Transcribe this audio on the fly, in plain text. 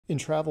In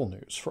travel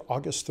news for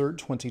August 3rd,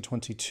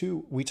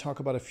 2022, we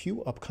talk about a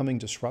few upcoming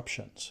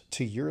disruptions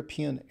to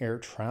European air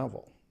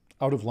travel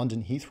out of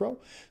London Heathrow,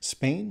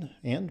 Spain,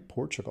 and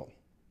Portugal.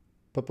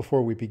 But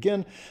before we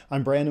begin,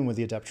 I'm Brandon with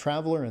the Adept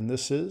Traveler, and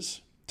this is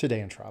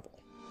Today in Travel.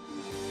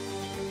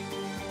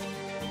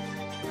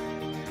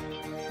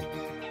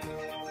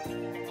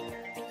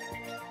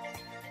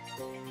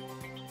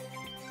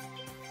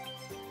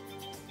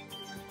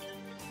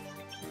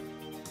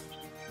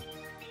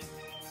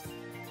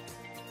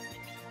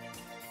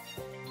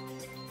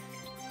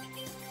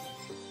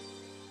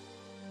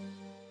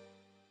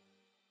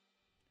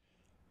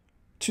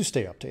 To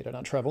stay updated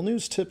on travel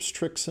news, tips,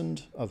 tricks,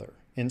 and other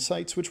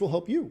insights which will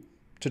help you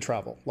to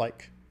travel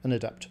like an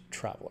adept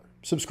traveler.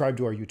 Subscribe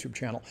to our YouTube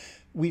channel.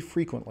 We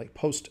frequently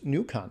post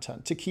new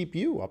content to keep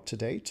you up to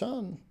date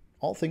on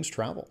all things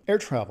travel. Air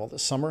travel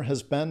this summer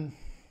has been,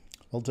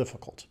 well,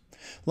 difficult.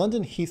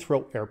 London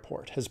Heathrow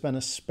Airport has been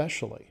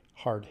especially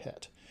hard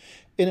hit.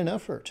 In an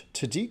effort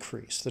to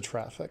decrease the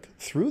traffic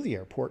through the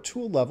airport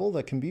to a level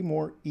that can be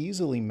more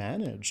easily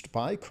managed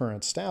by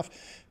current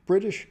staff,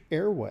 British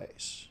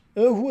Airways,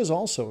 who has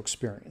also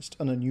experienced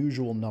an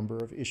unusual number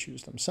of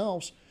issues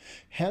themselves,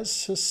 has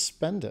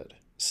suspended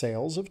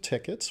sales of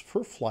tickets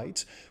for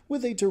flights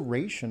with a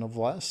duration of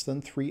less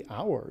than 3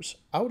 hours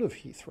out of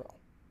Heathrow.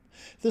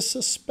 The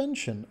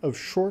suspension of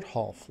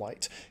short-haul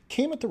flights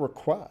came at the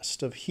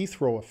request of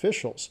Heathrow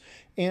officials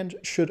and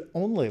should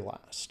only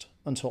last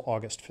until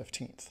August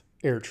 15th.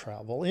 Air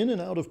travel in and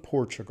out of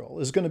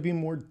Portugal is going to be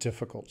more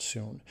difficult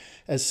soon,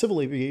 as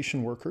civil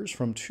aviation workers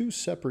from 2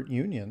 separate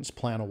unions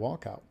plan a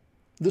walkout.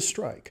 The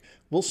strike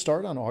will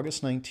start on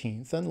August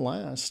 19th and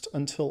last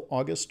until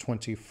August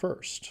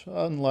 21st,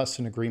 unless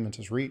an agreement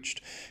is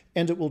reached,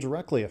 and it will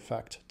directly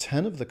affect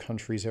 10 of the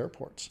country's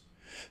airports.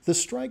 The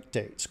strike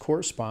dates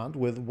correspond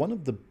with one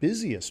of the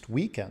busiest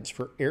weekends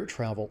for air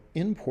travel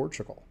in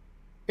Portugal.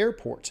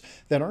 Airports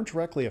that aren't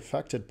directly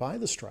affected by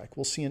the strike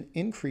will see an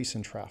increase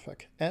in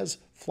traffic as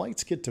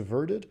flights get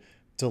diverted,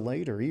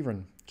 delayed, or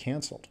even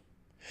canceled.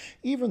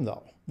 Even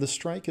though the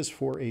strike is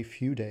for a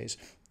few days,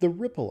 the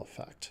ripple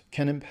effect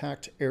can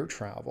impact air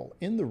travel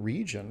in the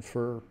region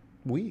for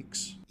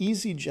weeks.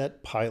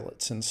 EasyJet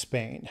pilots in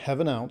Spain have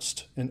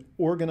announced an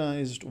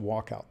organized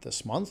walkout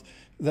this month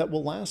that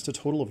will last a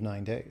total of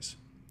 9 days.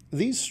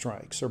 These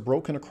strikes are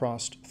broken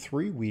across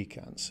 3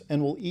 weekends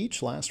and will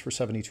each last for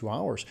 72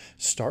 hours,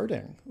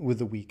 starting with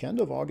the weekend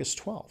of August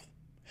 12th.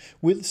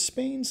 With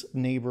Spain's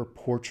neighbor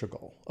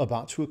Portugal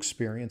about to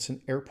experience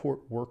an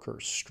airport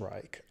workers'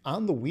 strike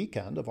on the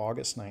weekend of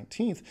August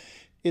 19th,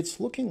 it's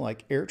looking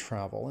like air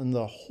travel in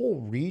the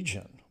whole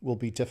region will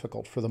be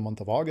difficult for the month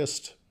of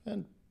August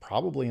and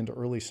probably into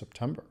early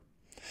September.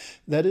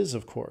 That is,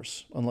 of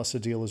course, unless a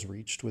deal is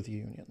reached with the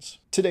unions.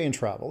 Today in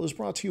Travel is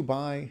brought to you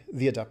by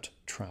The Adept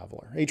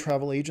Traveler, a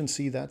travel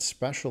agency that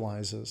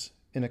specializes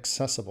in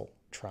accessible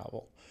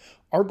travel.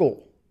 Our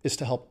goal is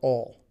to help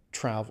all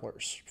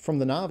travelers, from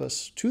the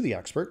novice to the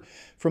expert,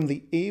 from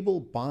the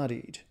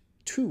able-bodied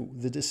to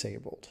the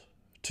disabled,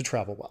 to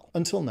travel well.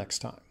 Until next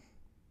time,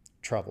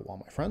 travel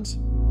well, my friends.